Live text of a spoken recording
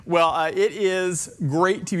Well, it is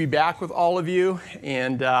great to be back with all of you,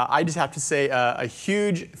 and I just have to say a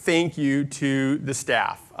huge thank you to the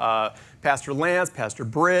staff. Pastor Lance, Pastor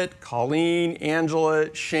Britt, Colleen,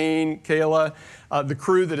 Angela, Shane, Kayla, the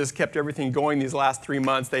crew that has kept everything going these last 3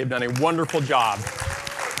 months. They have done a wonderful job.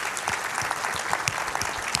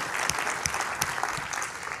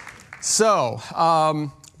 So,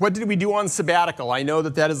 what did we do on sabbatical? I know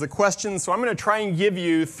that is the question, so I'm going to try and give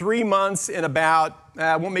you 3 months in about,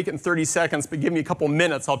 I won't make it in 30 seconds, but give me a couple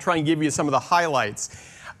minutes. I'll try and give you some of the highlights.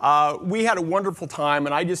 We had a wonderful time,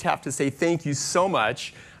 and I just have to say thank you so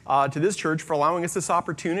much to this church for allowing us this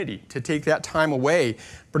opportunity to take that time away.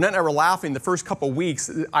 Burnett and I were laughing the first couple weeks.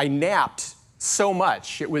 I napped so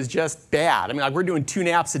much. It was just bad. I mean, like, we're doing 2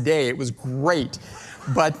 naps a day. It was great.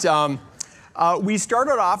 But we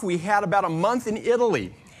started off, we had about a month in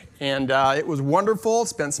Italy. And it was wonderful,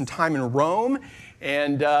 spent some time in Rome,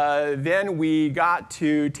 and then we got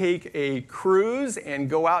to take a cruise and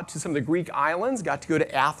go out to some of the Greek islands, got to go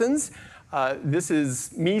to Athens. This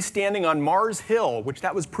is me standing on Mars Hill, which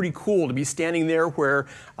that was pretty cool to be standing there where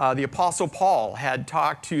the Apostle Paul had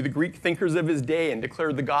talked to the Greek thinkers of his day and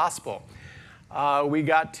declared the gospel. We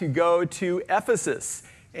got to go to Ephesus,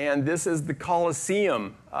 and this is the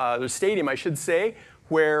Colosseum, the stadium, I should say,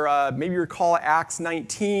 where maybe you recall Acts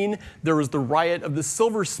 19, there was the riot of the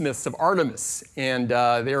silversmiths of Artemis, and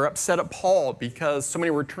they were upset at Paul because so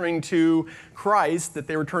many were turning to Christ that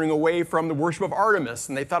they were turning away from the worship of Artemis,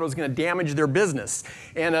 and they thought it was going to damage their business.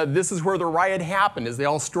 And this is where the riot happened, as they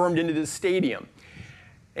all stormed into this stadium.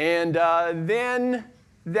 And then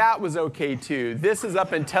that was okay too. This is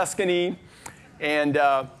up in Tuscany, and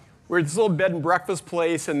we're at this little bed and breakfast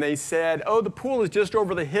place, and they said, oh, the pool is just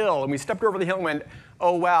over the hill. And we stepped over the hill and went,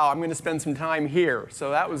 oh, wow, I'm going to spend some time here. So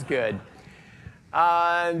that was good.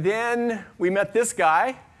 Then we met this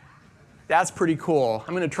guy. That's pretty cool.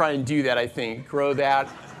 I'm going to try and do that, I think, grow that.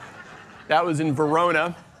 That was in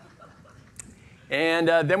Verona. And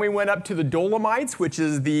then we went up to the Dolomites, which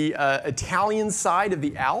is the Italian side of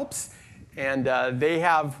the Alps. And they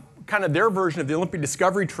have kind of their version of the Olympic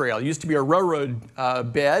Discovery Trail. It used to be a railroad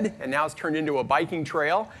bed, and now it's turned into a biking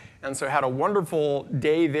trail. And so I had a wonderful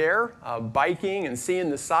day there, biking and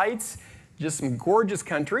seeing the sights, just some gorgeous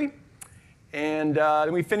country. And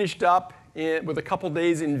then we finished up with a couple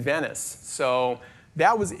days in Venice. So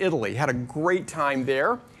that was Italy. Had a great time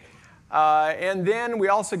there. And then we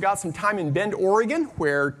also got some time in Bend, Oregon,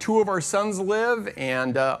 where 2 of our sons live,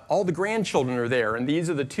 and all the grandchildren are there. And these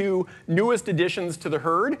are the 2 newest additions to the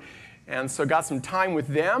herd. And so got some time with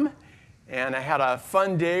them. And I had a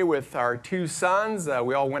fun day with our 2 sons.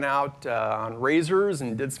 We all went out on razors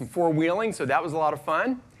and did some 4-wheeling, so that was a lot of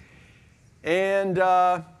fun. And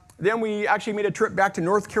then we actually made a trip back to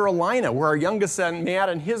North Carolina, where our youngest son, Matt,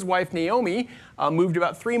 and his wife, Naomi, moved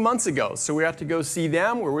about 3 months ago. So we had to go see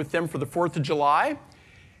them. We were with them for the 4th of July.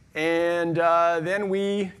 And then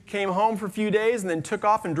we came home for a few days and then took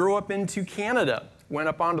off and drove up into Canada. Went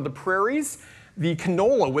up onto the prairies. The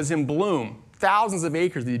canola was in bloom. Thousands of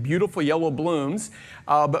acres, these beautiful yellow blooms.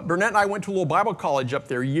 But Burnett and I went to a little Bible college up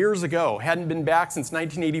there years ago. Hadn't been back since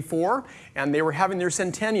 1984, and they were having their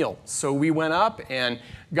centennial. So we went up and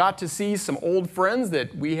got to see some old friends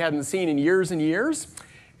that we hadn't seen in years and years.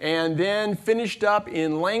 And then finished up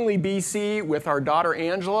in Langley, BC with our daughter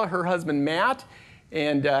Angela, her husband Matt,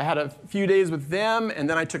 and had a few days with them. And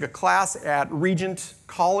then I took a class at Regent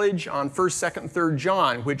College on 1st, 2nd, and 3rd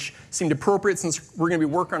John, which seemed appropriate since we're going to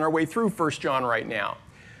be working our way through 1st John right now.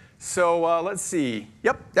 So let's see.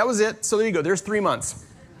 Yep, that was it. So there you go. There's 3 months.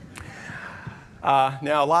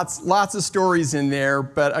 Now, lots of stories in there,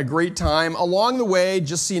 but a great time. Along the way,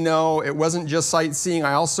 just so you know, it wasn't just sightseeing.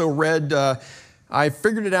 I also read, I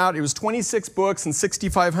figured it out. It was 26 books and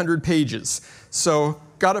 6,500 pages. So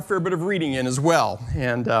got a fair bit of reading in as well,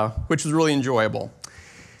 and which was really enjoyable.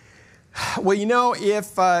 Well, you know,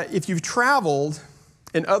 if you've traveled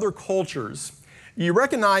in other cultures, you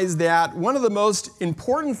recognize that one of the most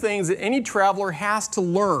important things that any traveler has to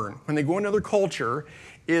learn when they go into another culture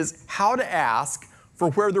is how to ask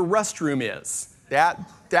for where the restroom is.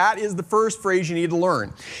 That is the first phrase you need to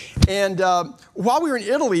learn. And while we were in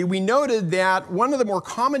Italy, we noted that one of the more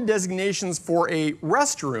common designations for a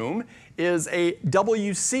restroom is a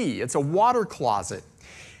WC. It's a water closet.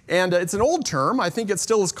 And it's an old term. I think it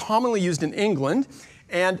still is commonly used in England.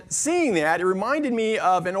 And seeing that, it reminded me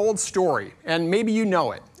of an old story, and maybe you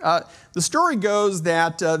know it. The story goes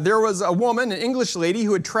that there was a woman, an English lady,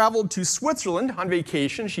 who had traveled to Switzerland on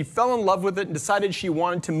vacation. She fell in love with it and decided she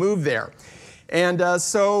wanted to move there. And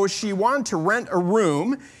so she wanted to rent a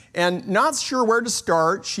room, And not sure where to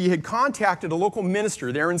start, she had contacted a local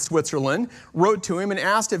minister there in Switzerland, wrote to him and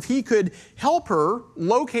asked if he could help her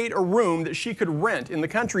locate a room that she could rent in the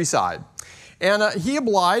countryside. And he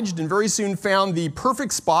obliged and very soon found the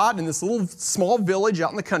perfect spot in this little small village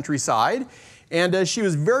out in the countryside. And she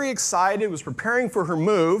was very excited, was preparing for her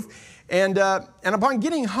move. And upon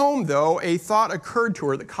getting home, though, a thought occurred to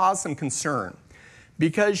her that caused some concern.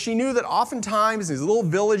 Because she knew that oftentimes these little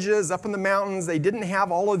villages up in the mountains, they didn't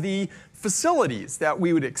have all of the facilities that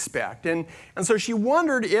we would expect. And so she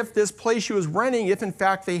wondered if this place she was renting, if in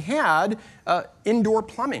fact they had indoor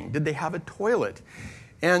plumbing. Did they have a toilet?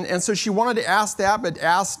 And so she wanted to ask that, but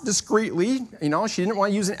asked discreetly. You know, she didn't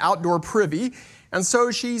want to use an outdoor privy. And so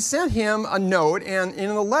she sent him a note, and in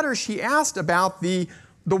the letter she asked about the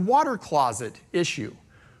water closet issue,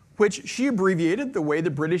 which she abbreviated the way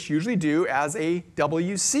the British usually do as a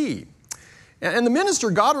WC. And the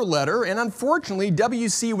minister got her letter, and unfortunately,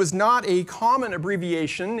 WC was not a common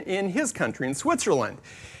abbreviation in his country, in Switzerland.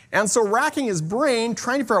 And so racking his brain,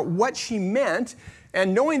 trying to figure out what she meant,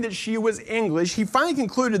 and knowing that she was English, he finally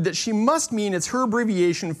concluded that she must mean it's her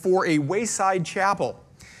abbreviation for a wayside chapel.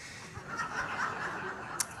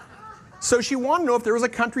 So she wanted to know if there was a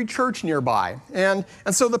country church nearby. And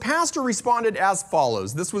so the pastor responded as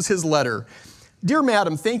follows. This was his letter. Dear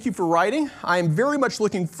Madam, thank you for writing. I am very much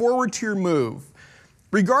looking forward to your move.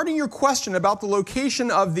 Regarding your question about the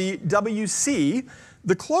location of the WC,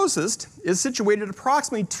 the closest is situated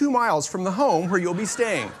approximately 2 miles from the home where you'll be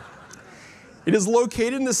staying. It is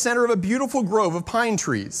located in the center of a beautiful grove of pine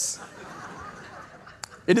trees.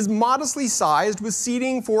 It is modestly sized with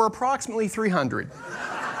seating for approximately 300.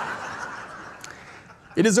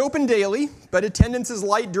 It is open daily, but attendance is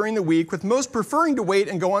light during the week, with most preferring to wait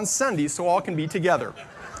and go on Sunday so all can be together.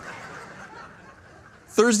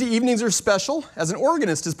 Thursday evenings are special, as an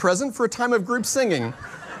organist is present for a time of group singing.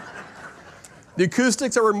 The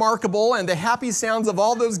acoustics are remarkable, and the happy sounds of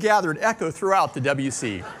all those gathered echo throughout the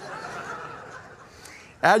WC.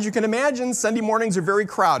 As you can imagine, Sunday mornings are very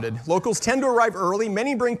crowded. Locals tend to arrive early.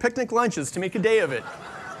 Many bring picnic lunches to make a day of it.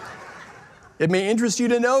 It may interest you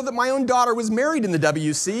to know that my own daughter was married in the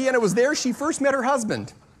WC, and it was there she first met her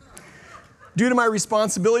husband. Due to my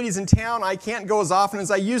responsibilities in town, I can't go as often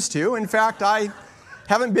as I used to. In fact, I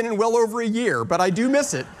haven't been in well over a year, but I do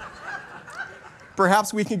miss it.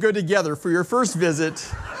 Perhaps we can go together for your first visit.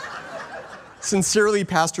 Sincerely,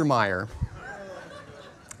 Pastor Meyer.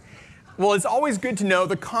 Well, it's always good to know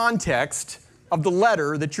the context of the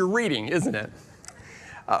letter that you're reading, isn't it?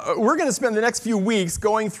 We're going to spend the next few weeks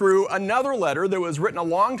going through another letter that was written a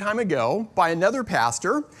long time ago by another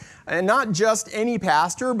pastor, and not just any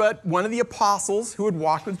pastor, but one of the apostles who had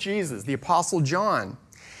walked with Jesus, the Apostle John.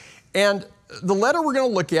 And the letter we're going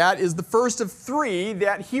to look at is the first of 3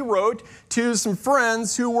 that he wrote to some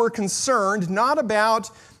friends who were concerned not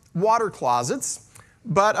about water closets,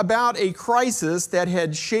 but about a crisis that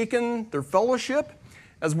had shaken their fellowship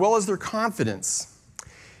as well as their confidence.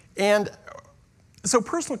 And so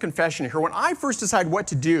personal confession here, when I first decided what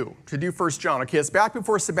to do 1 John, okay, it's back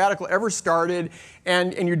before sabbatical ever started,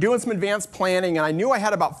 and you're doing some advanced planning, and I knew I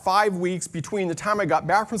had about 5 weeks between the time I got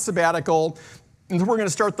back from sabbatical and we're going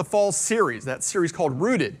to start the fall series, that series called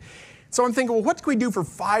Rooted. So I'm thinking, well, what can we do for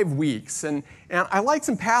 5 weeks? And I liked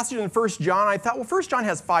some passages in 1 John. I thought, well, 1 John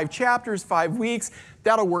has 5 chapters, 5 weeks.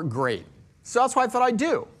 That'll work great. So that's what I thought I'd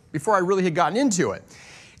do before I really had gotten into it.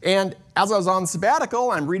 And as I was on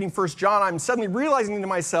sabbatical, I'm reading 1 John, I'm suddenly realizing to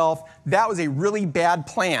myself that was a really bad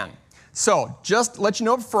plan. So just to let you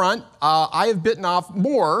know up front, I have bitten off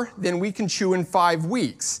more than we can chew in 5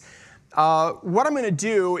 weeks. What I'm going to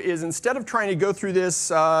do is, instead of trying to go through this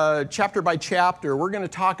chapter by chapter, we're going to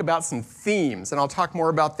talk about some themes, and I'll talk more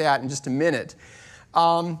about that in just a minute.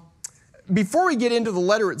 Before we get into the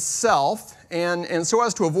letter itself, and so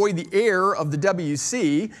as to avoid the error of the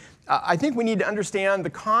WC, I think we need to understand the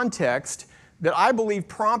context that I believe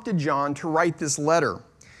prompted John to write this letter.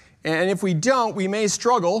 And if we don't, we may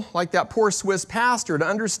struggle, like that poor Swiss pastor, to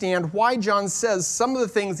understand why John says some of the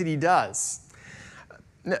things that he does.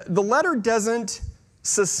 The letter doesn't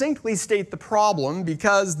succinctly state the problem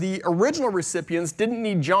because the original recipients didn't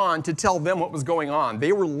need John to tell them what was going on.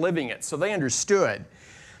 They were living it, so they understood.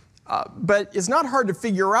 But it's not hard to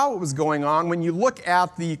figure out what was going on when you look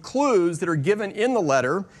at the clues that are given in the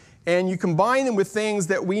letter and you combine them with things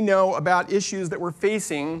that we know about issues that were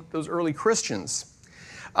facing those early Christians.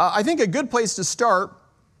 I think a good place to start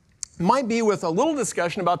might be with a little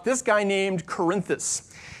discussion about this guy named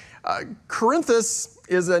Corinthus. Corinthus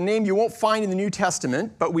is a name you won't find in the New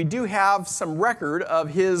Testament, but we do have some record of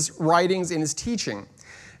his writings and his teaching.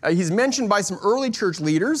 He's mentioned by some early church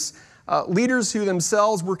leaders. leaders who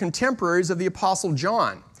themselves were contemporaries of the Apostle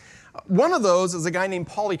John. One of those is a guy named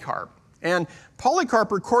Polycarp. And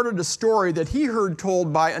Polycarp recorded a story that he heard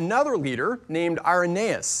told by another leader named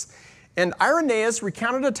Irenaeus. And Irenaeus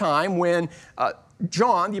recounted a time when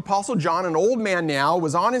John, the Apostle John, an old man now,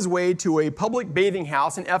 was on his way to a public bathing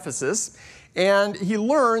house in Ephesus, and he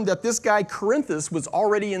learned that this guy Corinthus was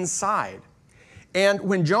already inside. And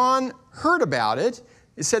when John heard about it,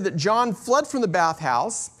 it said that John fled from the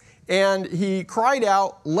bathhouse, and he cried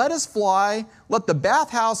out, "Let us fly, let the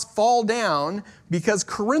bathhouse fall down, because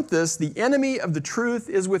Corinthus, the enemy of the truth,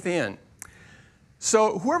 is within."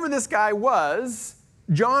 So whoever this guy was,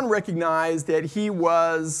 John recognized that he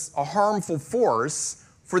was a harmful force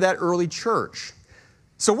for that early church.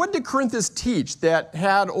 So what did Corinthus teach that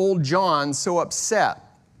had old John so upset?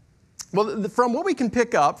 Well, from what we can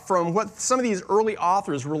pick up from what some of these early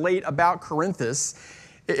authors relate about Corinthus,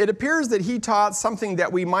 it appears that he taught something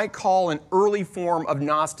that we might call an early form of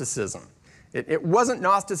Gnosticism. It wasn't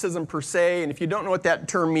Gnosticism per se, and if you don't know what that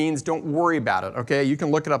term means, don't worry about it, okay? You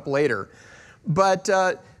can look it up later. But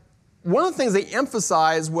one of the things they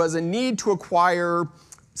emphasized was a need to acquire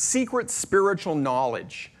secret spiritual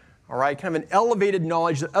knowledge, all right? Kind of an elevated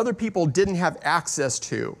knowledge that other people didn't have access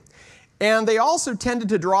to. And they also tended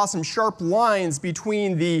to draw some sharp lines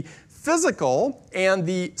between the physical and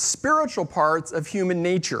the spiritual parts of human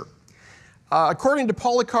nature. According to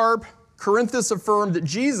Polycarp, Corinthus affirmed that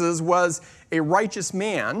Jesus was a righteous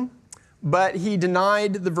man, but he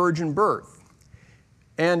denied the virgin birth.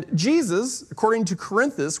 And Jesus, according to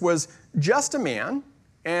Corinthus, was just a man,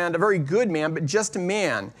 and a very good man, but just a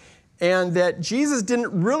man. And that Jesus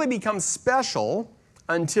didn't really become special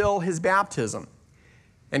until his baptism.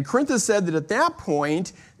 And Corinthus said that at that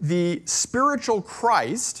point, the spiritual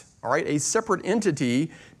Christ, all right, a separate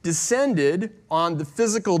entity, descended on the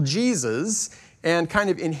physical Jesus and kind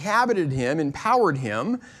of inhabited him, empowered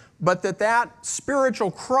him, but that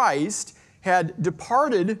spiritual Christ had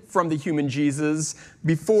departed from the human Jesus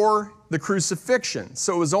before the crucifixion.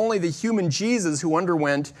 So it was only the human Jesus who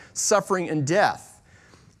underwent suffering and death.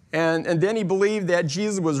 And then he believed that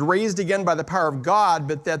Jesus was raised again by the power of God,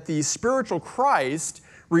 but that the spiritual Christ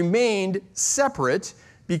remained separate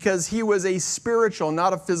because he was a spiritual,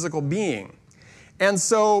 not a physical being. And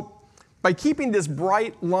so by keeping this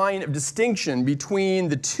bright line of distinction between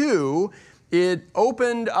the two, it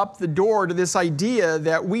opened up the door to this idea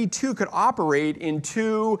that we too could operate in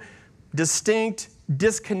two distinct,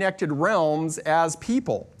 disconnected realms as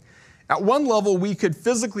people. At one level, we could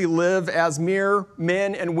physically live as mere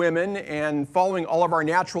men and women and following all of our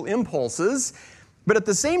natural impulses, but at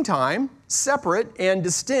the same time, separate and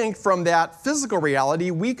distinct from that physical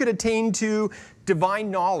reality, we could attain to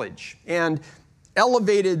divine knowledge and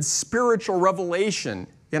elevated spiritual revelation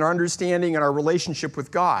in our understanding and our relationship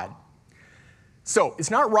with God. So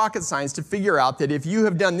it's not rocket science to figure out that if you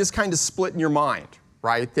have done this kind of split in your mind,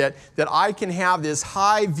 right, that I can have this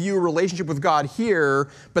high view relationship with God here,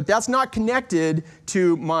 but that's not connected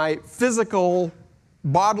to my physical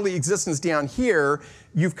bodily existence down here,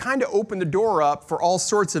 you've kind of opened the door up for all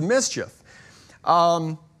sorts of mischief.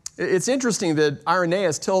 It's interesting that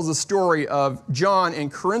Irenaeus tells a story of John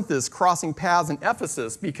and Corinthus crossing paths in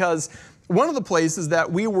Ephesus, because one of the places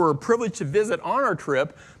that we were privileged to visit on our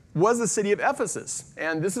trip was the city of Ephesus.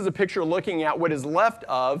 And this is a picture looking at what is left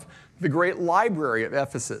of the great library of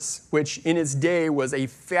Ephesus, which in its day was a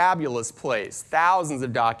fabulous place. Thousands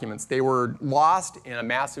of documents. They were lost in a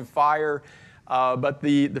massive fire, but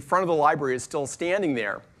the front of the library is still standing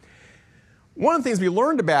there. One of the things we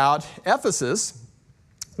learned about Ephesus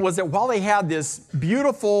was that while they had this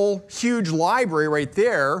beautiful, huge library right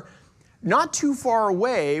there, not too far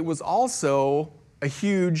away was also a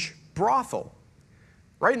huge brothel,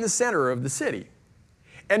 right in the center of the city.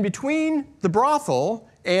 And between the brothel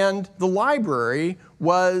and the library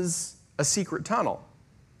was a secret tunnel.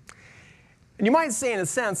 And you might say, in a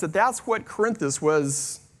sense, that that's what Corinthus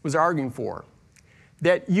was arguing for,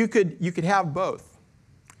 that you could have both.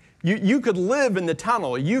 You could live in the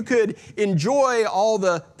tunnel. You could enjoy all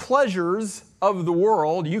the pleasures of the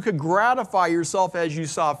world. You could gratify yourself as you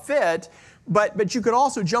saw fit, but you could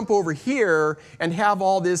also jump over here and have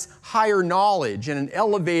all this higher knowledge and an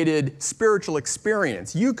elevated spiritual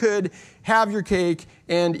experience. You could have your cake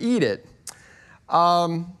and eat it.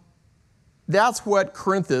 That's what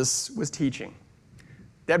Corinthus was teaching.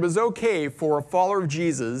 That it was okay for a follower of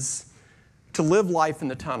Jesus to live life in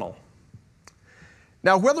the tunnel.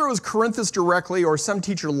 Now, whether it was Corinthus directly or some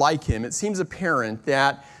teacher like him, it seems apparent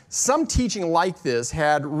that some teaching like this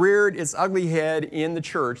had reared its ugly head in the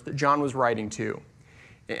church that John was writing to.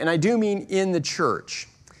 And I do mean in the church.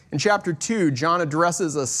 In chapter 2, John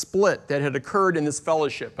addresses a split that had occurred in this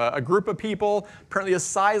fellowship, a group of people, apparently a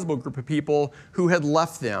sizable group of people, who had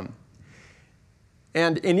left them.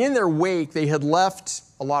 And in their wake, they had left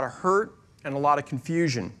a lot of hurt and a lot of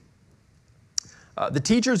confusion. The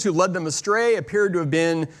teachers who led them astray appeared to have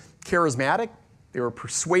been charismatic. They were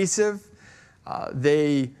persuasive.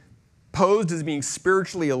 They posed as being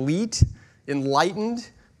spiritually elite, enlightened.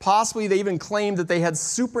 Possibly they even claimed that they had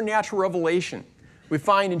supernatural revelation. We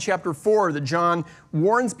find in chapter 4 that John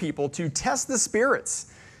warns people to test the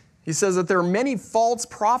spirits. He says that there are many false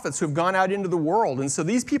prophets who have gone out into the world. And so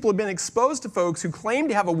these people have been exposed to folks who claim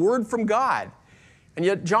to have a word from God. And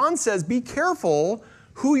yet John says, be careful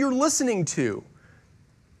who you're listening to.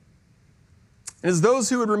 And as those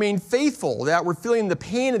who would remain faithful, that were feeling the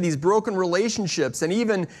pain of these broken relationships and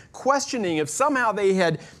even questioning if somehow they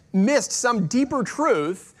had missed some deeper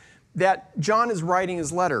truth, that John is writing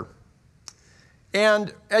his letter.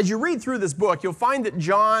 And as you read through this book, you'll find that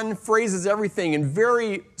John phrases everything in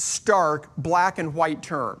very stark black and white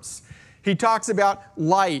terms. He talks about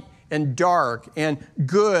light and dark and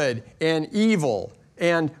good and evil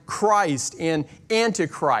and Christ and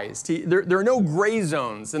Antichrist. There are no gray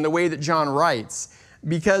zones in the way that John writes,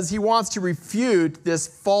 because he wants to refute this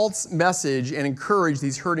false message and encourage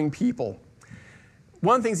these hurting people.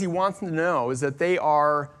 One of the things he wants them to know is that they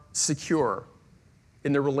are secure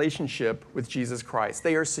in their relationship with Jesus Christ.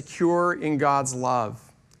 They are secure in God's love.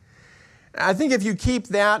 I think if you keep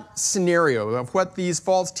that scenario of what these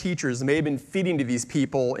false teachers may have been feeding to these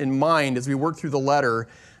people in mind as we work through the letter,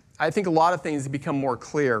 I think a lot of things become more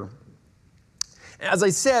clear. As I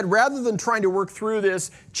said, rather than trying to work through this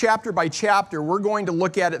chapter by chapter, we're going to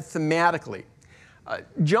look at it thematically.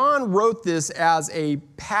 John wrote this as a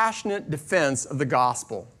passionate defense of the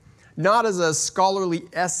gospel, not as a scholarly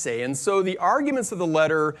essay. And so the arguments of the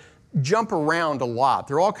letter jump around a lot.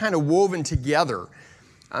 They're all kind of woven together.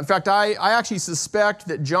 In fact, I actually suspect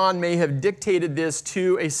that John may have dictated this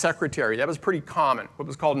to a secretary. That was pretty common, what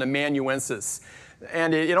was called an amanuensis.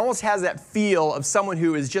 And it almost has that feel of someone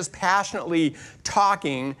who is just passionately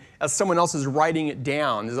talking as someone else is writing it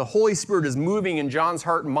down. The Holy Spirit is moving in John's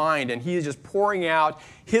heart and mind, and he is just pouring out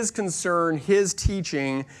his concern, his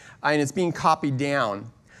teaching, and it's being copied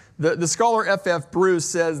down. The scholar F.F. Bruce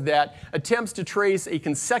says that attempts to trace a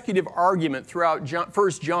consecutive argument throughout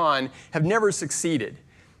 1 John have never succeeded.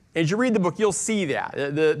 As you read the book, you'll see that.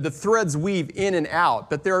 The threads weave in and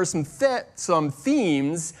out, but there are some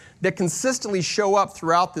themes that consistently show up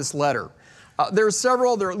throughout this letter. There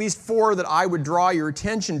are at least 4 that I would draw your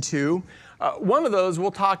attention to. One of those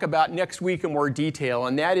we'll talk about next week in more detail,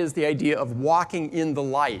 and that is the idea of walking in the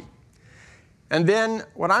light. And then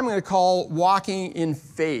what I'm going to call walking in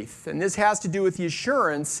faith. And this has to do with the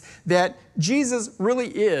assurance that Jesus really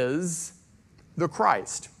is the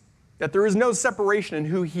Christ, that there is no separation in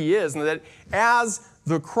who he is, and that as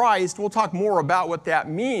the Christ, we'll talk more about what that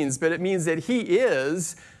means, but it means that he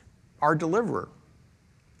is our deliverer.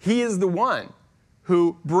 He is the one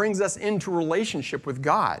who brings us into relationship with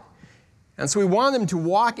God. And so we want them to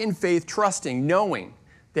walk in faith, trusting, knowing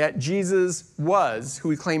that Jesus was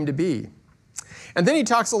who he claimed to be. And then he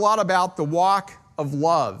talks a lot about the walk of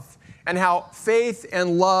love and how faith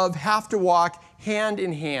and love have to walk hand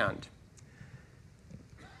in hand.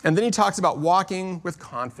 And then he talks about walking with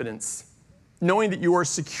confidence, knowing that you are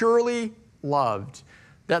securely loved.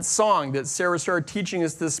 That song that Sarah started teaching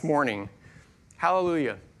us this morning,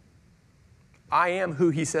 hallelujah. I am who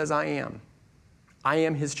he says I am. I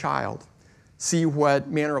am his child. See what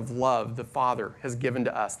manner of love the Father has given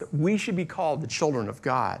to us, that we should be called the children of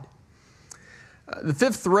God. The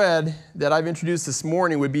 5th thread that I've introduced this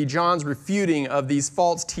morning would be John's refuting of these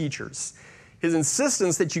false teachers. His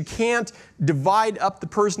insistence that you can't divide up the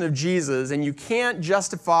person of Jesus and you can't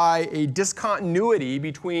justify a discontinuity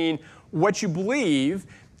between what you believe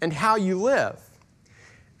and how you live.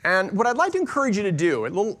 And what I'd like to encourage you to do, a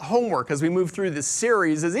little homework as we move through this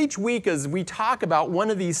series, is each week as we talk about one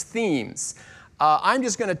of these themes, I'm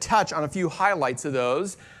just going to touch on a few highlights of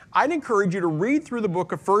those. I'd encourage you to read through the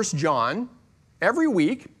book of 1 John every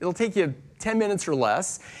week. It'll take you 10 minutes or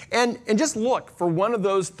less, and just look for one of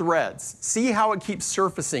those threads. See how it keeps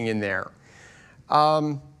surfacing in there.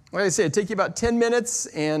 Like I said, it'll take you about 10 minutes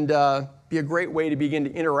and be a great way to begin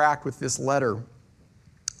to interact with this letter.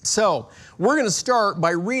 So, we're going to start by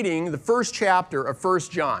reading the first chapter of 1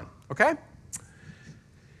 John, okay?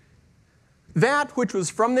 That which was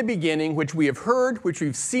from the beginning, which we have heard, which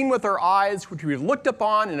we've seen with our eyes, which we have looked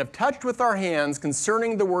upon and have touched with our hands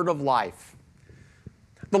concerning the word of life.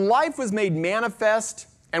 The life was made manifest,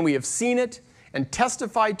 and we have seen it, and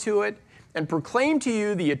testified to it, and proclaimed to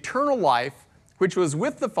you the eternal life, which was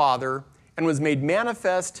with the Father and was made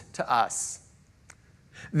manifest to us.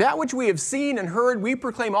 That which we have seen and heard we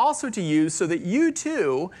proclaim also to you, so that you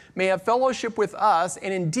too may have fellowship with us,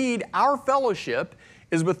 and indeed our fellowship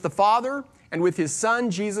is with the Father and with His Son,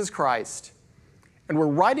 Jesus Christ. And we're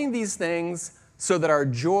writing these things so that our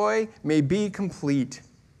joy may be complete.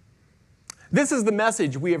 This is the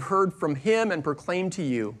message we have heard from Him and proclaimed to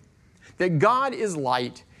you, that God is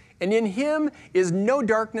light, and in Him is no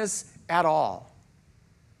darkness at all.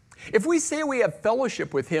 If we say we have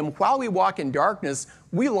fellowship with Him while we walk in darkness,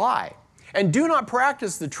 we lie and do not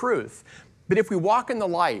practice the truth. But if we walk in the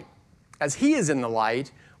light, as He is in the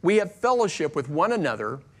light, we have fellowship with one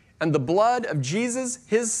another, and the blood of Jesus,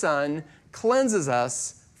 His Son, cleanses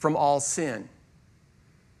us from all sin.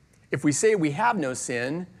 If we say we have no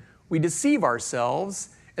sin, we deceive ourselves,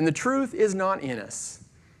 and the truth is not in us.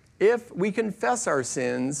 If we confess our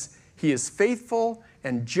sins, He is faithful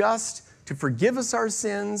and just to forgive us our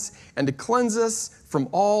sins and to cleanse us from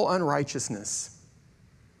all unrighteousness.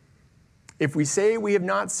 If we say we have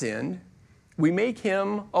not sinned, we make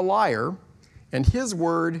Him a liar, and His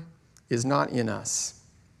word is not in us.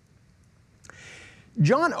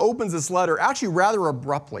 John opens this letter actually rather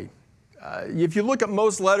abruptly. If you look at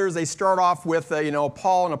most letters, they start off with,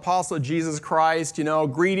 Paul, an apostle of Jesus Christ,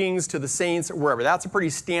 greetings to the saints, or wherever. That's a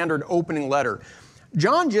pretty standard opening letter.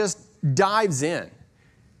 John just dives in.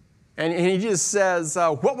 And he just says,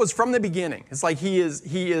 what was from the beginning? It's like he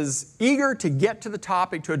is eager to get to the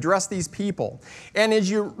topic, to address these people. And as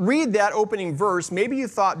you read that opening verse, maybe you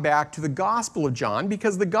thought back to the Gospel of John,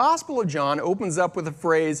 because the Gospel of John opens up with a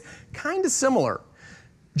phrase kind of similar.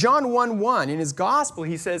 John 1:1, in his Gospel,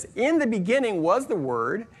 he says, in the beginning was the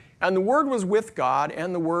Word, and the Word was with God,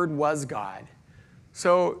 and the Word was God.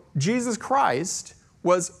 So Jesus Christ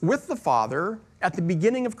was with the Father at the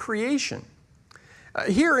beginning of creation.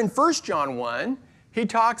 Here in 1 John 1, he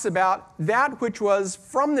talks about that which was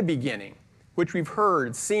from the beginning, which we've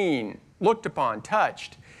heard, seen, looked upon,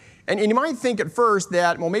 touched. And you might think at first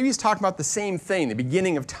that, well, maybe he's talking about the same thing, the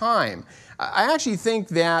beginning of time. I actually think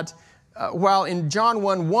that while in John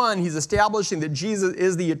 1:1, he's establishing that Jesus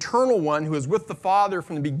is the eternal one who is with the Father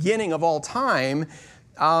from the beginning of all time,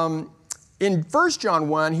 in 1 John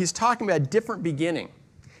 1, he's talking about a different beginning.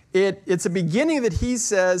 It's a beginning that he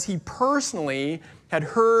says he personally had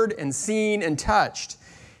heard and seen and touched.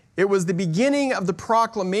 It was the beginning of the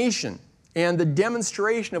proclamation and the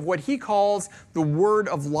demonstration of what he calls the word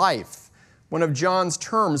of life, one of John's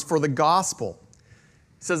terms for the gospel.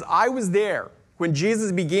 He says, I was there when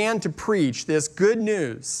Jesus began to preach this good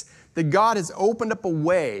news that God has opened up a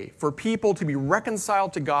way for people to be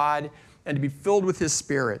reconciled to God and to be filled with His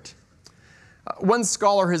Spirit. One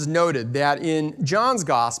scholar has noted that in John's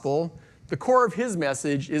gospel, the core of his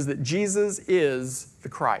message is that Jesus is the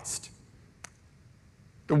Christ,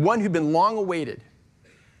 the one who'd been long awaited.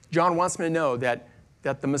 John wants me to know that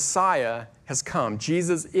the Messiah has come.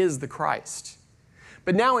 Jesus is the Christ.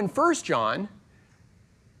 But now in 1 John,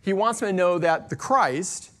 he wants me to know that the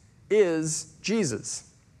Christ is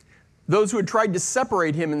Jesus. Those who had tried to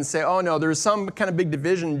separate him and say, oh no, there's some kind of big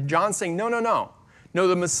division, John's saying, no. No,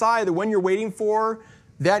 the Messiah, the one you're waiting for,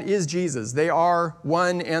 that is Jesus. They are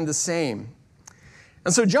one and the same.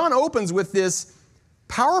 And so John opens with this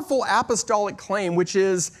powerful apostolic claim, which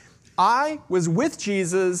is, I was with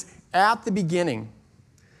Jesus at the beginning.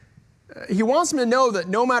 He wants me to know that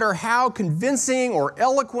no matter how convincing or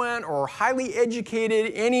eloquent or highly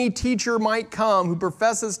educated any teacher might come who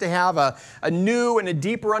professes to have a new and a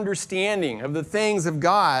deeper understanding of the things of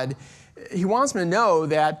God, he wants me to know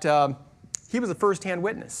that he was a first-hand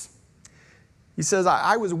witness. He says,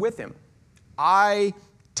 I was with him. I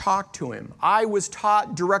talked to him. I was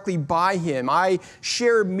taught directly by him. I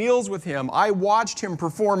shared meals with him. I watched him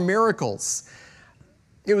perform miracles.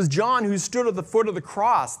 It was John who stood at the foot of the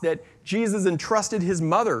cross that Jesus entrusted his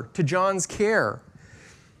mother to John's care.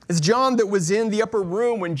 It's John that was in the upper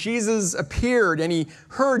room when Jesus appeared and he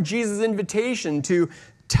heard Jesus' invitation to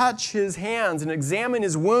touch his hands and examine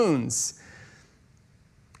his wounds.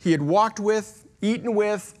 He had walked with, eaten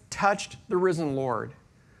with, touched the risen Lord.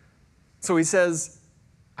 So he says,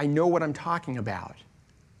 I know what I'm talking about.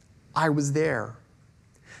 I was there.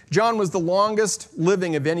 John was the longest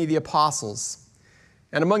living of any of the apostles.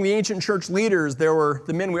 And among the ancient church leaders, there were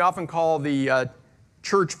the men we often call the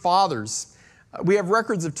church fathers. We have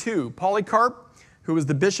records of two, Polycarp, who was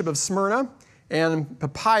the bishop of Smyrna, and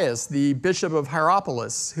Papias, the bishop of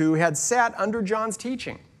Hierapolis, who had sat under John's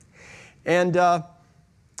teaching. And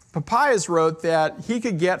Papias wrote that what he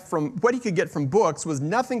could get from books was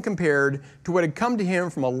nothing compared to what had come to him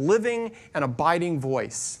from a living and abiding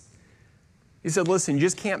voice. He said, listen, you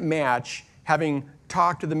just can't match having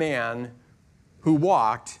talked to the man who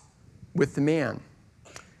walked with the man.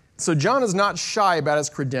 So John is not shy about his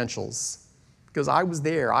credentials, because I was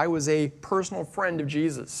there. I was a personal friend of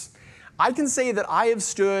Jesus. I can say that I have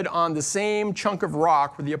stood on the same chunk of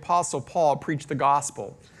rock where the Apostle Paul preached the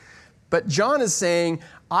gospel. But John is saying,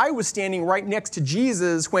 I was standing right next to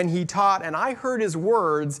Jesus when he taught, and I heard his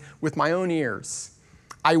words with my own ears.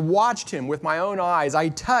 I watched him with my own eyes. I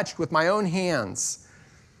touched with my own hands.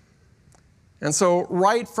 And so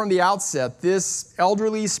right from the outset, this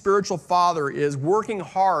elderly spiritual father is working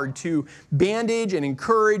hard to bandage and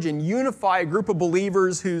encourage and unify a group of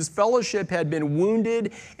believers whose fellowship had been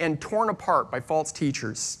wounded and torn apart by false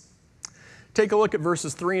teachers. Take a look at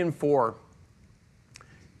verses 3 and 4. It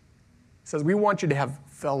says, we want you to have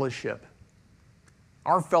fellowship.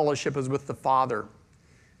 Our fellowship is with the Father.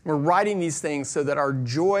 We're writing these things so that our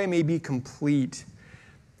joy may be complete.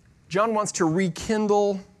 John wants to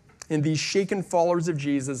rekindle in these shaken followers of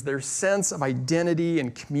Jesus their sense of identity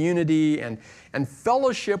and community and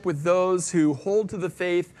fellowship with those who hold to the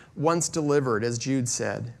faith once delivered, as Jude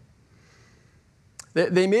said.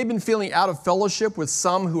 They may have been feeling out of fellowship with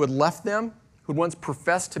some who had left them, who had once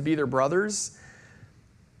professed to be their brothers.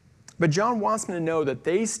 But John wants them to know that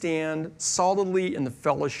they stand solidly in the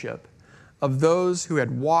fellowship of those who had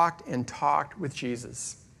walked and talked with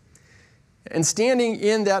Jesus. And standing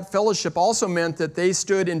in that fellowship also meant that they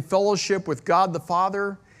stood in fellowship with God the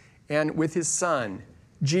Father and with His Son,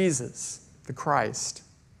 Jesus, the Christ.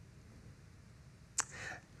 I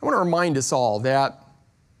want to remind us all that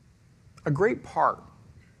a great part,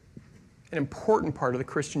 an important part of the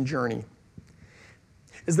Christian journey,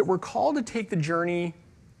 is that we're called to take the journey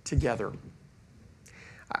together.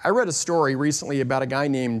 I read a story recently about a guy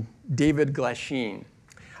named David Glasheen.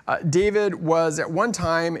 David was at one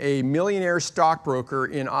time a millionaire stockbroker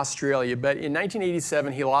in Australia, but in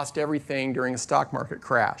 1987 he lost everything during a stock market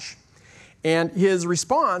crash. And his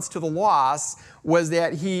response to the loss was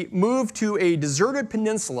that he moved to a deserted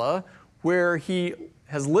peninsula where he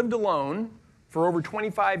has lived alone for over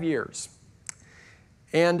 25 years.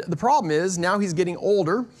 And the problem is, now he's getting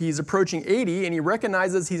older, he's approaching 80, and he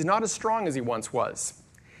recognizes he's not as strong as he once was,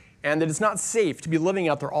 and that it's not safe to be living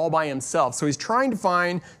out there all by himself. So he's trying to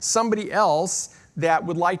find somebody else that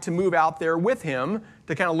would like to move out there with him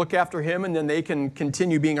to kind of look after him, and then they can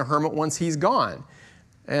continue being a hermit once he's gone.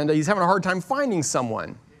 And he's having a hard time finding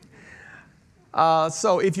someone.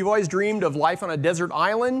 So if you've always dreamed of life on a desert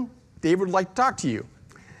island, David would like to talk to you.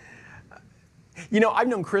 You know, I've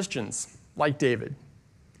known Christians like David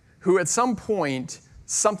who at some point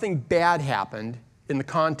something bad happened in the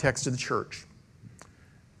context of the church.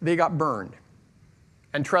 They got burned.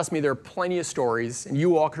 And trust me, there are plenty of stories, and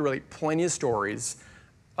you all could relate plenty of stories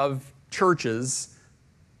of churches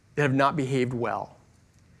that have not behaved well.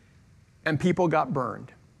 And people got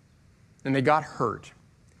burned, and they got hurt.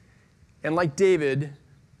 And like David,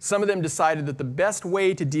 some of them decided that the best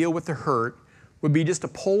way to deal with the hurt would be just to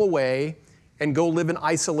pull away and go live in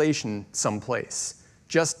isolation someplace.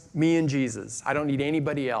 Just me and Jesus. I don't need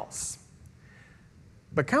anybody else.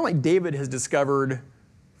 But kind of like David has discovered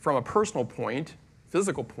from a personal point,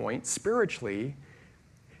 physical point, spiritually,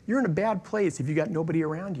 you're in a bad place if you got nobody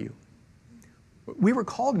around you. We were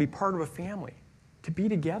called to be part of a family, to be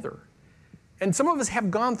together. And some of us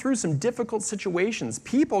have gone through some difficult situations.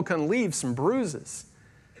 People can leave some bruises.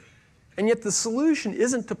 And yet the solution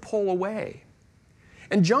isn't to pull away.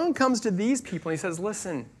 And John comes to these people and he says,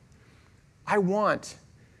 listen, I want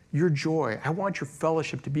your joy. I want your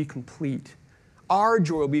fellowship to be complete. Our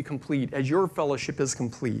joy will be complete as your fellowship is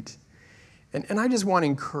complete. And I just want to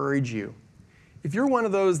encourage you. If you're one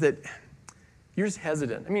of those that you're just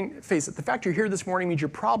hesitant, I mean, face it, the fact you're here this morning means you're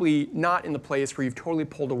probably not in the place where you've totally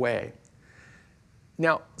pulled away.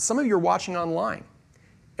 Now, some of you are watching online,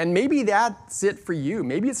 and maybe that's it for you.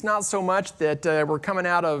 Maybe it's not so much that we're coming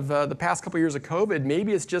out of the past couple years of COVID.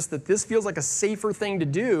 Maybe it's just that this feels like a safer thing to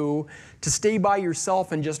do, to stay by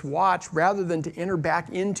yourself and just watch rather than to enter back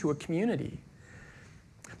into a community.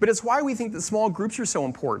 But it's why we think that small groups are so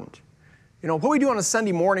important. You know, what we do on a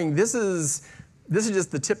Sunday morning, this is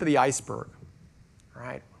just the tip of the iceberg,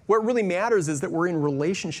 right? What really matters is that we're in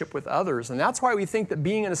relationship with others, and that's why we think that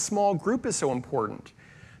being in a small group is so important.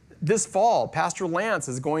 This fall, Pastor Lance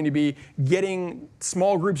is going to be getting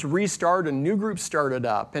small groups restarted and new groups started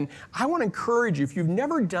up. And I want to encourage you, if you've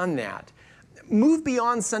never done that, move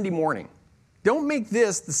beyond Sunday morning. Don't make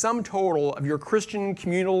this the sum total of your Christian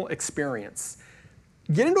communal experience.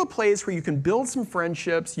 Get into a place where you can build some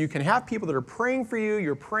friendships, you can have people that are praying for you,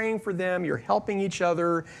 you're praying for them, you're helping each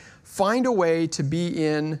other. Find a way to be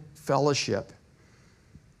in fellowship.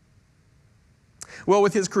 Well,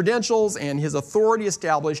 with his credentials and his authority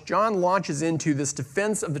established, John launches into this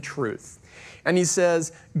defense of the truth. And he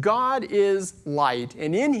says, God is light,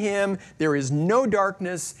 and in him there is no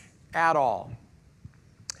darkness at all.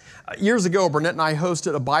 Years ago, Burnett and I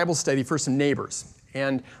hosted a Bible study for some neighbors.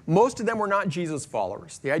 And most of them were not Jesus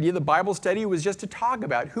followers. The idea of the Bible study was just to talk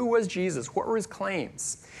about who was Jesus, what were his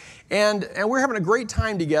claims. And we're having a great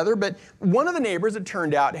time together, but one of the neighbors, it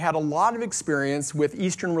turned out, had a lot of experience with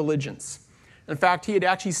Eastern religions. In fact, he had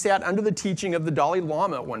actually sat under the teaching of the Dalai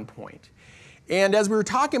Lama at one point. And as we were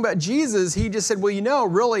talking about Jesus, he just said, well,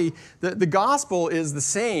 really, the gospel is the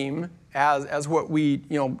same as what we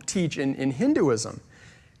teach in Hinduism.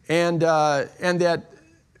 And that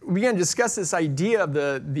we began to discuss this idea of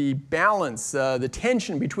the balance, the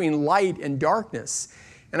tension between light and darkness.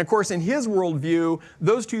 And of course, in his worldview,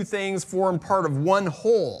 those two things form part of one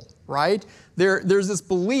whole, right? There's this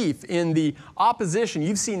belief in the opposition.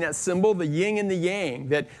 You've seen that symbol, the yin and the yang,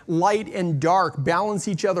 that light and dark balance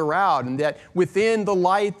each other out, and that within the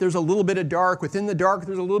light there's a little bit of dark, within the dark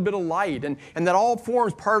there's a little bit of light, and that all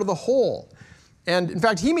forms part of the whole. And in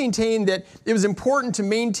fact, he maintained that it was important to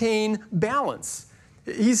maintain balance.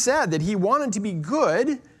 He said that he wanted to be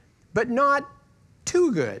good, but not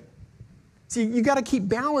too good. See, you got to keep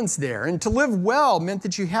balance there. And to live well meant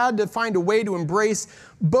that you had to find a way to embrace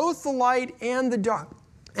both the light and the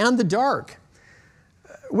dark,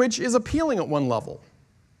 which is appealing at one level.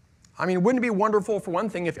 I mean, wouldn't it be wonderful, for one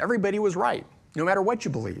thing, if everybody was right, no matter what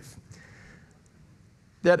you believe?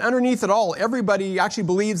 That underneath it all, everybody actually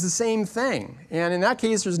believes the same thing. And in that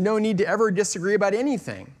case, there's no need to ever disagree about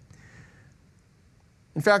anything.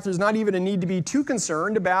 In fact, there's not even a need to be too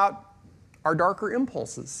concerned about our darker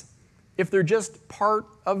impulses, if they're just part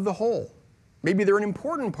of the whole. Maybe they're an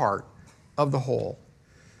important part of the whole.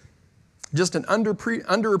 Just an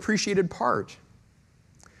underappreciated part.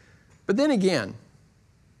 But then again,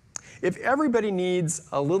 if everybody needs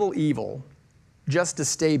a little evil just to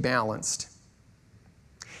stay balanced,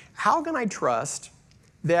 how can I trust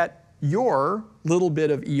that your little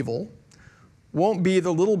bit of evil won't be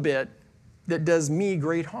the little bit that does me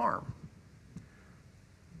great harm?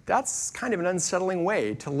 That's kind of an unsettling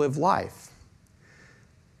way to live life.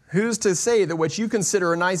 Who's to say that what you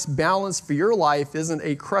consider a nice balance for your life isn't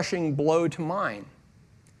a crushing blow to mine?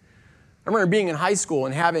 I remember being in high school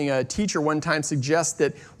and having a teacher one time suggest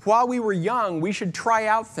that while we were young, we should try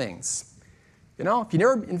out things. In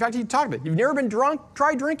fact, he talked about it. You've never been drunk?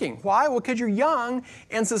 Try drinking. Why? Well, because you're young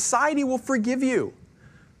and society will forgive you.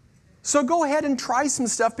 So go ahead and try some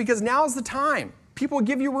stuff because now's the time. People will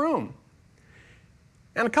give you room.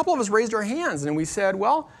 And a couple of us raised our hands and we said,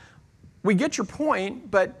 well, we get your point,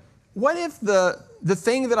 but what if the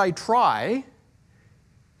thing that I try,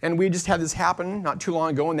 and we just had this happen not too long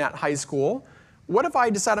ago in that high school, what if I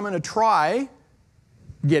decide I'm going to try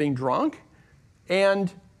getting drunk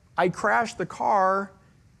and I crash the car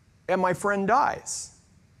and my friend dies?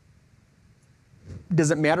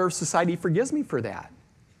 Does it matter if society forgives me for that?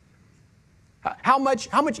 How much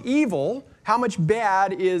evil, how much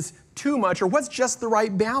bad is too much, or what's just the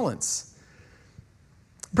right balance?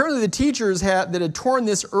 Apparently the teachers that had torn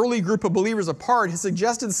this early group of believers apart had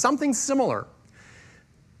suggested something similar.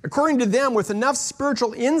 According to them, with enough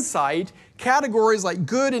spiritual insight, categories like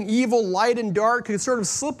good and evil, light and dark could sort of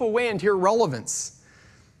slip away into irrelevance.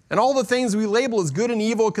 And all the things we label as good and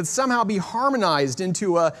evil could somehow be harmonized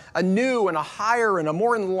into a new and a higher and a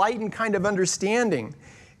more enlightened kind of understanding.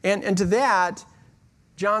 And to that,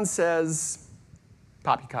 John says,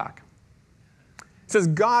 poppycock. He says,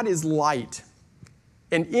 God is light,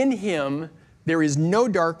 and in him there is no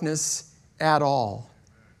darkness at all,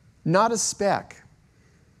 not a speck.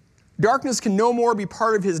 Darkness can no more be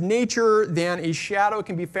part of his nature than a shadow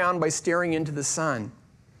can be found by staring into the sun.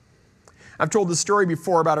 I've told the story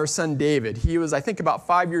before about our son David. He was, I think, about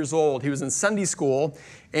 5 years old. He was in Sunday school,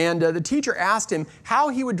 and the teacher asked him how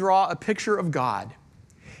he would draw a picture of God.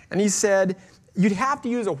 And he said, you'd have to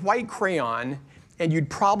use a white crayon, and you'd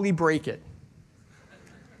probably break it.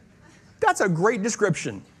 That's a great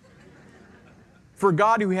description for a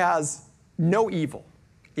God who has no evil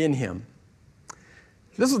in him.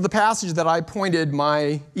 This was the passage that I pointed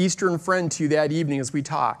my Eastern friend to that evening as we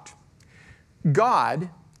talked. God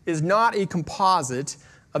is not a composite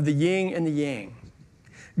of the yin and the yang.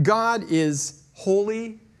 God is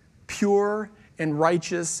holy, pure, and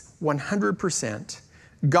righteous 100%.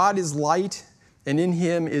 God is light, and in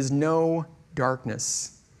him is no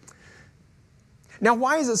darkness. Now,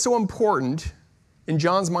 why is it so important in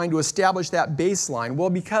John's mind to establish that baseline?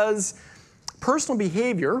 Well, because personal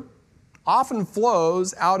behavior often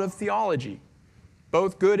flows out of theology,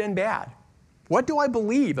 both good and bad. What do I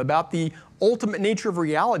believe about the ultimate nature of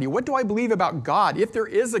reality. What do I believe about God, if there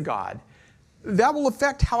is a God? That will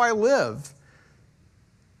affect how I live.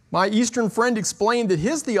 My Eastern friend explained that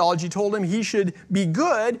his theology told him he should be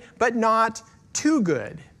good, but not too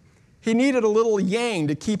good. He needed a little yang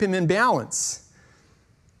to keep him in balance.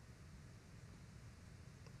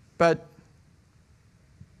 But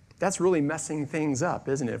that's really messing things up,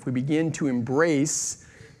 isn't it? If we begin to embrace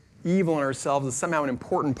evil in ourselves as somehow an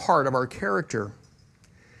important part of our character.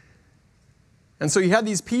 And so you had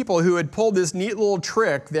these people who had pulled this neat little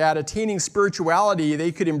trick that attaining spirituality,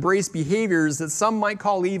 they could embrace behaviors that some might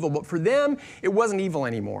call evil, but for them, it wasn't evil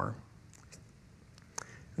anymore.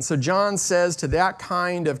 And so John says to that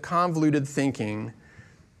kind of convoluted thinking,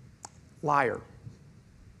 liar.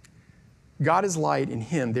 God is light, in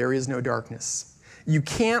him there is no darkness. You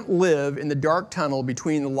can't live in the dark tunnel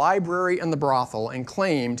between the library and the brothel and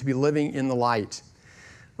claim to be living in the light.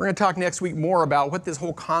 We're going to talk next week more about what this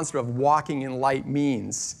whole concept of walking in light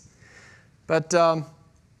means. But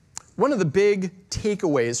one of the big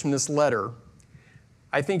takeaways from this letter,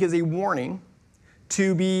 I think, is a warning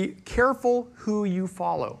to be careful who you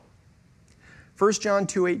follow. 1 John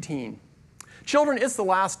 2:18. Children, it's the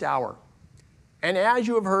last hour. And as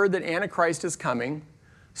you have heard that Antichrist is coming,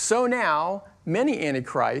 so now many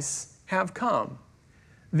Antichrists have come.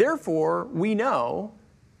 Therefore, we know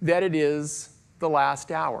that it is the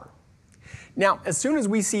last hour. Now, as soon as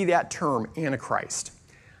we see that term, Antichrist,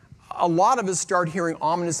 a lot of us start hearing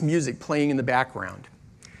ominous music playing in the background.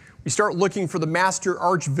 We start looking for the master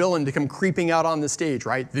arch villain to come creeping out on the stage,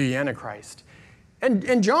 right? The Antichrist.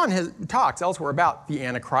 And John talks elsewhere about the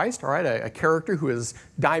Antichrist, all right, a character who is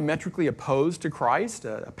diametrically opposed to Christ,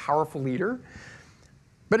 a powerful leader.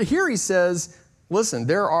 But here he says, listen,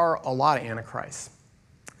 there are a lot of Antichrists.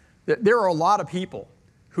 There are a lot of people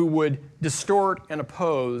who would distort and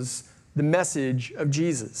oppose the message of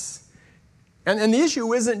Jesus. And the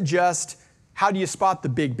issue isn't just how do you spot the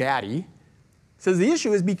big baddie. It says the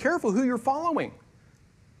issue is be careful who you're following.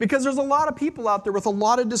 Because there's a lot of people out there with a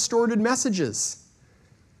lot of distorted messages.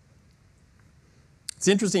 It's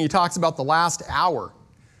interesting, he talks about the last hour.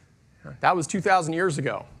 That was 2,000 years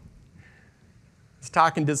ago. I was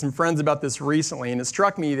talking to some friends about this recently, and it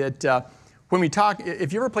struck me that when we talk,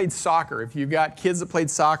 if you ever played soccer, if you've got kids that played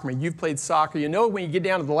soccer, maybe you've played soccer, you know when you get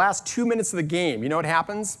down to the last 2 minutes of the game, you know what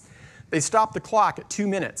happens? They stop the clock at 2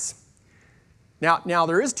 minutes. Now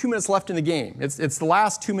there is 2 minutes left in the game. It's the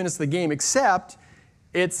last 2 minutes of the game, except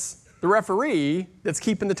it's the referee that's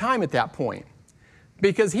keeping the time at that point.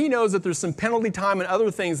 Because he knows that there's some penalty time and other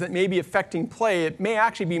things that may be affecting play. It may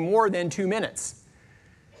actually be more than 2 minutes.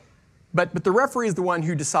 But the referee is the one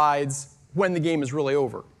who decides when the game is really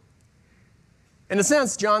over. In a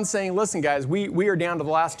sense, John's saying, listen, guys, we are down to the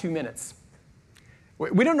last 2 minutes.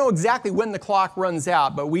 We don't know exactly when the clock runs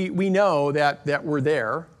out, but we know that we're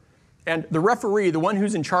there. And the referee, the one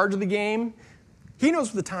who's in charge of the game, he knows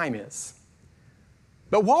what the time is.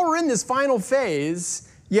 But while we're in this final phase,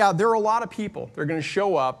 yeah, there are a lot of people that are going to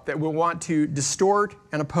show up that will want to distort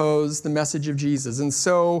and oppose the message of Jesus. And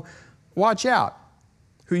so watch out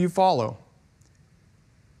who you follow.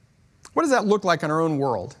 What does that look like in our own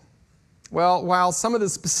world? Well, while some of the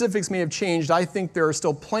specifics may have changed, I think there are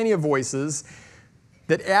still plenty of voices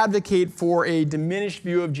that advocate for a diminished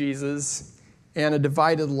view of Jesus and a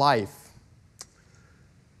divided life.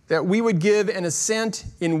 That we would give an assent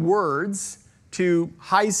in words to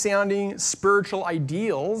high-sounding spiritual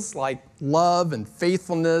ideals like love and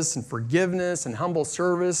faithfulness and forgiveness and humble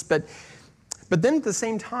service. But then at the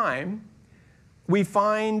same time, we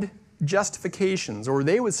find justifications, or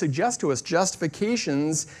they would suggest to us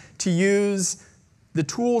justifications to use the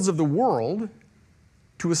tools of the world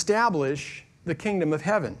to establish the kingdom of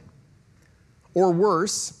heaven. Or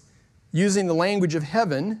worse, using the language of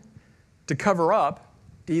heaven to cover up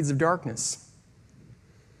deeds of darkness.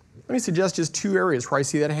 Let me suggest just 2 areas where I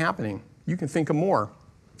see that happening. You can think of more.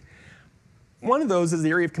 One of those is the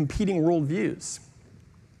area of competing worldviews.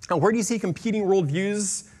 Now, where do you see competing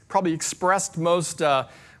worldviews probably expressed most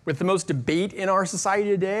with the most debate in our society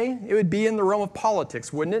today? It would be in the realm of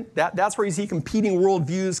politics, wouldn't it? That's where you see competing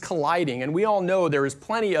worldviews colliding. And we all know there is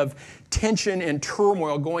plenty of tension and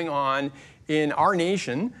turmoil going on in our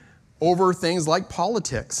nation over things like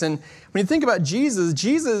politics. And when you think about Jesus,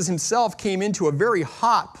 Jesus himself came into a very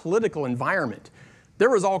hot political environment. There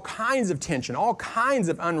was all kinds of tension, all kinds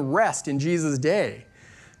of unrest in Jesus' day.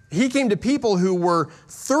 He came to people who were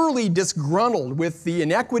thoroughly disgruntled with the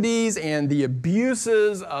inequities and the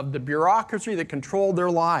abuses of the bureaucracy that controlled their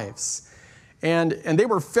lives. And they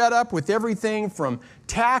were fed up with everything from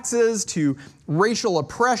taxes to racial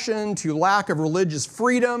oppression to lack of religious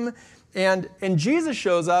freedom. And Jesus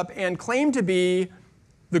shows up and claimed to be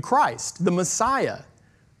the Christ, the Messiah,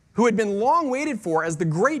 who had been long waited for as the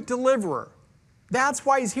great deliverer. That's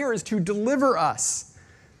why he's here, is to deliver us.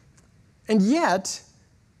 And yet,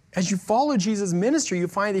 as you follow Jesus' ministry, you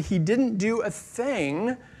find that he didn't do a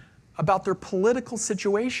thing about their political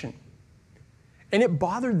situation. And it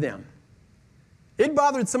bothered them. It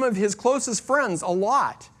bothered some of his closest friends a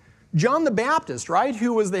lot. John the Baptist, right,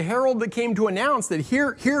 who was the herald that came to announce that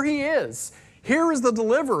here he is. Here is the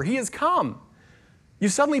deliverer. He has come. You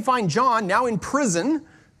suddenly find John now in prison,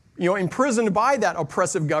 imprisoned by that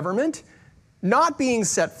oppressive government, not being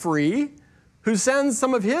set free, who sends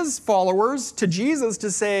some of his followers to Jesus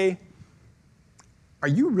to say, are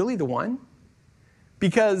you really the one?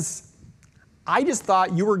 Because I just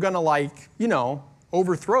thought you were going to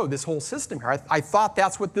overthrow this whole system here. I thought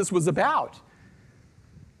that's what this was about.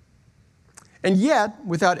 And yet,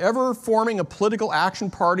 without ever forming a political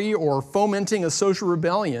action party or fomenting a social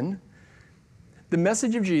rebellion, the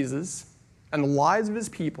message of Jesus and the lives of his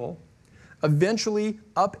people eventually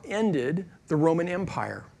upended the Roman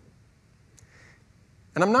Empire.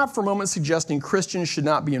 And I'm not for a moment suggesting Christians should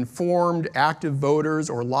not be informed, active voters,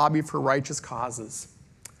 or lobby for righteous causes.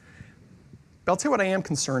 But I'll tell you what I am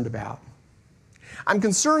concerned about. I'm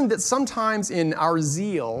concerned that sometimes in our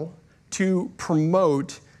zeal to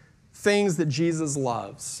promote things that Jesus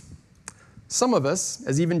loves, some of us,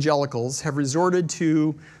 as evangelicals, have resorted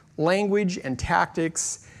to language and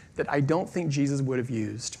tactics that I don't think Jesus would have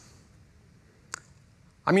used.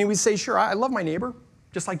 I mean, we say, sure, I love my neighbor,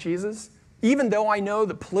 just like Jesus. Even though I know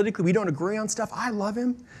that politically we don't agree on stuff, I love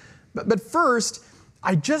him. But first,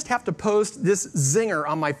 I just have to post this zinger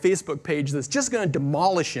on my Facebook page that's just going to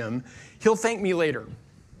demolish him. He'll thank me later.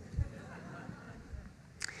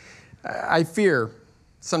 I fear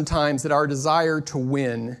sometimes that our desire to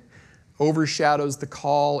win overshadows the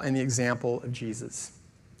call and the example of Jesus.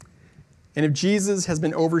 And if Jesus has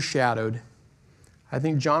been overshadowed, I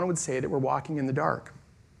think John would say that we're walking in the dark.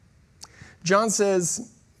 John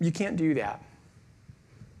says, you can't do that.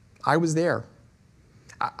 I was there.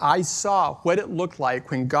 I saw what it looked like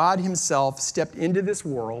when God himself stepped into this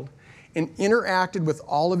world and interacted with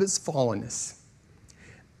all of its fallenness.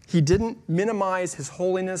 He didn't minimize his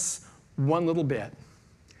holiness one little bit,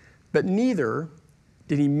 but neither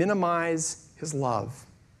did he minimize his love.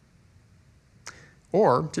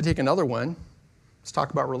 Or, to take another one, let's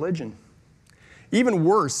talk about religion. Even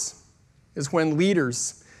worse is when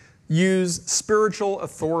leaders use spiritual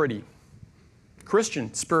authority,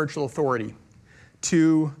 Christian spiritual authority,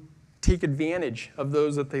 to take advantage of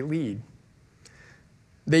those that they lead.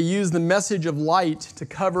 They use the message of light to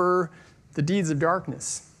cover the deeds of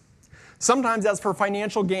darkness. Sometimes that's for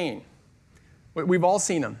financial gain. We've all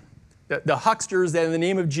seen them. The hucksters that in the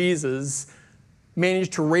name of Jesus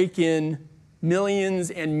manage to rake in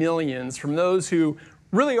millions and millions from those who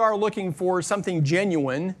really are looking for something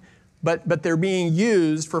genuine, but they're being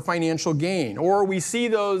used for financial gain. Or we see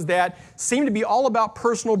those that seem to be all about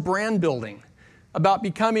personal brand building, about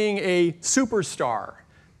becoming a superstar.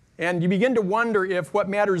 And you begin to wonder if what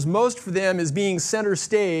matters most for them is being center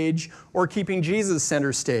stage or keeping Jesus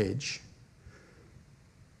center stage.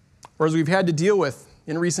 Or as we've had to deal with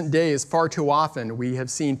in recent days, far too often, we have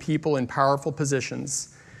seen people in powerful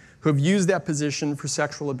positions who have used that position for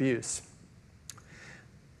sexual abuse.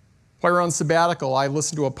 While we were on sabbatical, I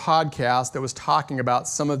listened to a podcast that was talking about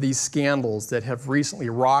some of these scandals that have recently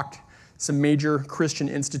rocked some major Christian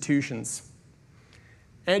institutions.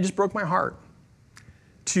 And it just broke my heart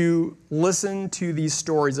to listen to these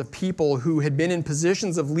stories of people who had been in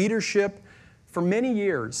positions of leadership for many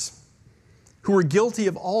years, who were guilty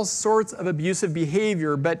of all sorts of abusive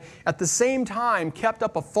behavior, but at the same time kept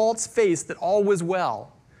up a false face that all was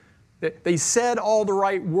well. They said all the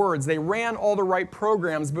right words, they ran all the right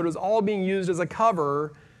programs, but it was all being used as a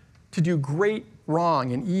cover to do great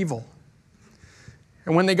wrong and evil.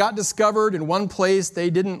 And when they got discovered in one place, they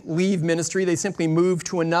didn't leave ministry, they simply moved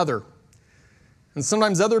to another. And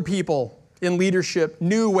sometimes other people in leadership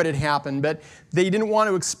knew what had happened, but they didn't want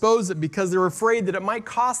to expose it because they were afraid that it might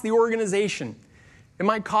cost the organization. It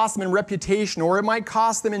might cost them in reputation, or it might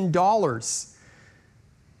cost them in dollars.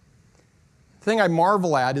 The thing I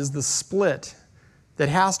marvel at is the split that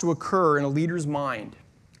has to occur in a leader's mind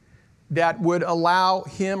that would allow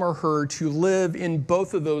him or her to live in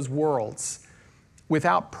both of those worlds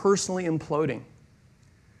without personally imploding.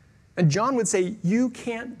 And John would say, you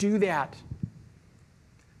can't do that.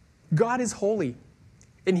 God is holy.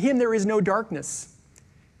 In him there is no darkness.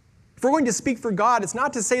 If we're going to speak for God, it's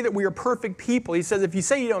not to say that we are perfect people. He says, if you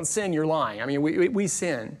say you don't sin, you're lying. I mean, we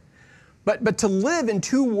sin. But to live in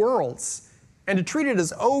two worlds and to treat it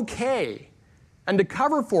as okay and to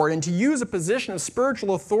cover for it and to use a position of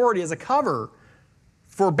spiritual authority as a cover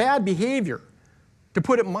for bad behavior, to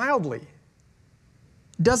put it mildly,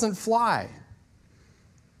 doesn't fly.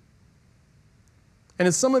 And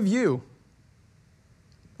as some of you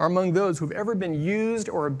are among those who've ever been used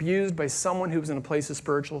or abused by someone who was in a place of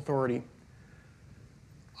spiritual authority,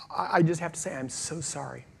 I just have to say I'm so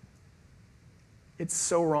sorry. It's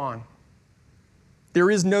so wrong. There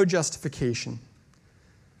is no justification.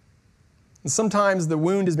 And sometimes the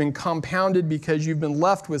wound has been compounded because you've been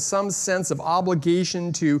left with some sense of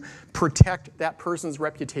obligation to protect that person's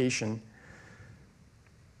reputation.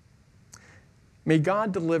 May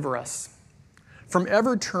God deliver us from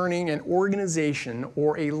ever turning an organization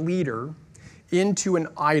or a leader into an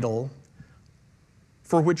idol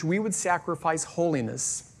for which we would sacrifice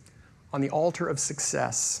holiness on the altar of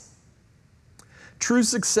success. True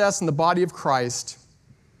success in the body of Christ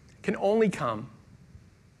can only come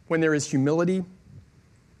when there is humility,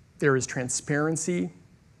 there is transparency,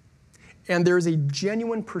 and there is a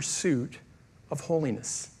genuine pursuit of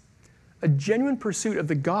holiness, a genuine pursuit of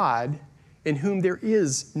the God in whom there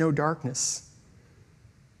is no darkness.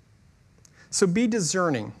 So be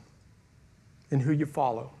discerning in who you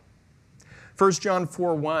follow. 1 John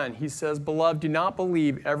 4:1, he says, "Beloved, do not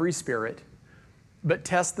believe every spirit, but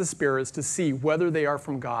test the spirits to see whether they are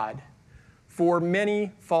from God. For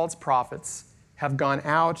many false prophets have gone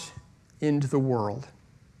out into the world."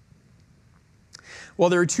 Well,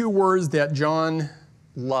 there are two words that John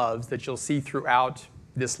loves that you'll see throughout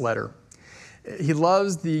this letter. He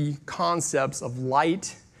loves the concepts of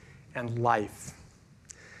light and life.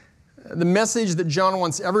 The message that John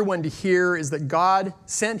wants everyone to hear is that God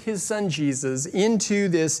sent his son Jesus into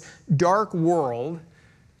this dark world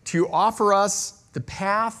to offer us the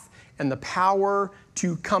path and the power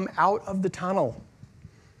to come out of the tunnel.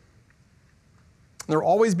 There will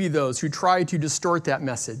always be those who try to distort that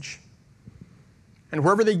message. And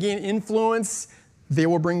wherever they gain influence, they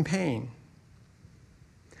will bring pain.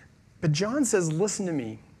 But John says, listen to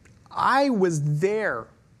me. I was there.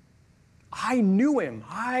 I knew him.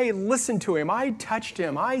 I listened to him. I touched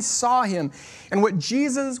him. I saw him. And what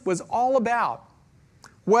Jesus was all about,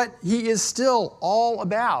 what he is still all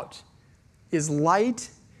about, is light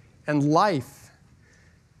and life.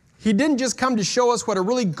 He didn't just come to show us what a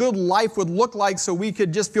really good life would look like so we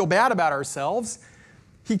could just feel bad about ourselves.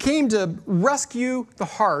 He came to rescue the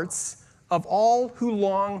hearts of all who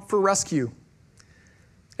long for rescue.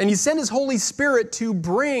 And he sent his Holy Spirit to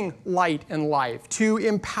bring light and life, to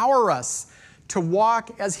empower us to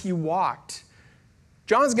walk as he walked.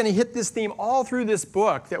 John's going to hit this theme all through this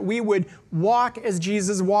book, that we would walk as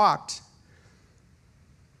Jesus walked.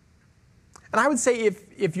 And I would say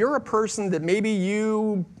if you're a person that maybe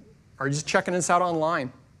you are just checking us out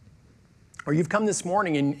online, or you've come this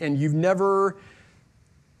morning and you've never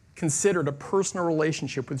considered a personal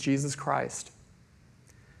relationship with Jesus Christ,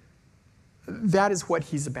 that is what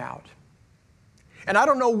he's about. And I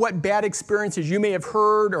don't know what bad experiences you may have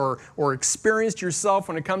heard or experienced yourself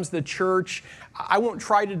when it comes to the church. I won't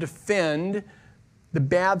try to defend the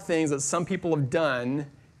bad things that some people have done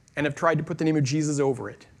and have tried to put the name of Jesus over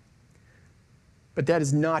it. But that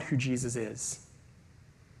is not who Jesus is.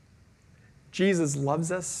 Jesus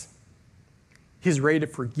loves us. He's ready to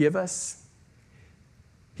forgive us.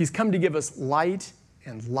 He's come to give us light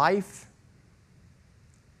and life.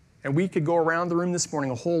 And we could go around the room this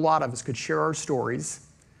morning, a whole lot of us could share our stories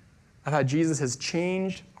of how Jesus has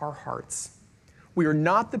changed our hearts. We are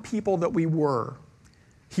not the people that we were.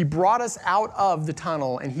 He brought us out of the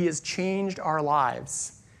tunnel, and he has changed our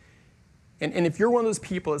lives. And if you're one of those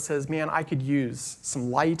people that says, man, I could use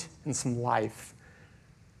some light and some life,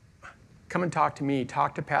 come and talk to me.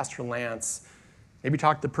 Talk to Pastor Lance. Maybe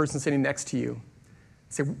talk to the person sitting next to you.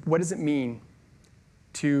 Say, what does it mean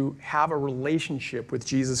to have a relationship with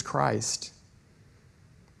Jesus Christ?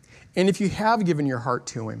 And if you have given your heart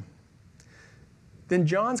to him, then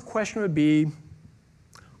John's question would be,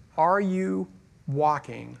 are you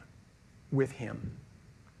walking with him?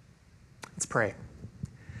 Let's pray.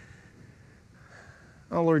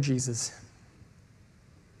 Oh, Lord Jesus,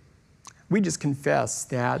 we just confess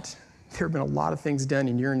that there have been a lot of things done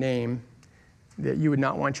in your name that you would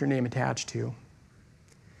not want your name attached to.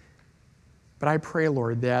 But I pray,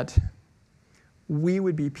 Lord, that we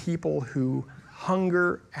would be people who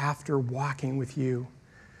hunger after walking with you.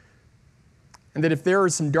 And that if there are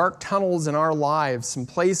some dark tunnels in our lives, some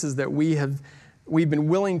places that we've been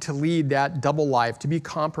willing to lead that double life, to be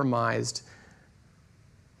compromised,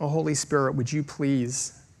 oh, Holy Spirit, would you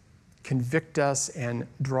please convict us and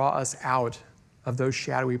draw us out of those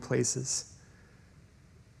shadowy places?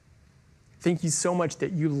 Thank you so much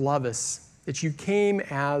that you love us, that you came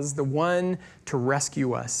as the one to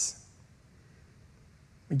rescue us.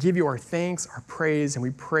 We give you our thanks, our praise, and we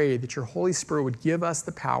pray that your Holy Spirit would give us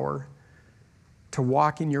the power to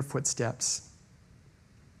walk in your footsteps.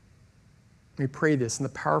 We pray this in the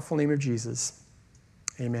powerful name of Jesus.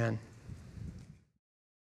 Amen.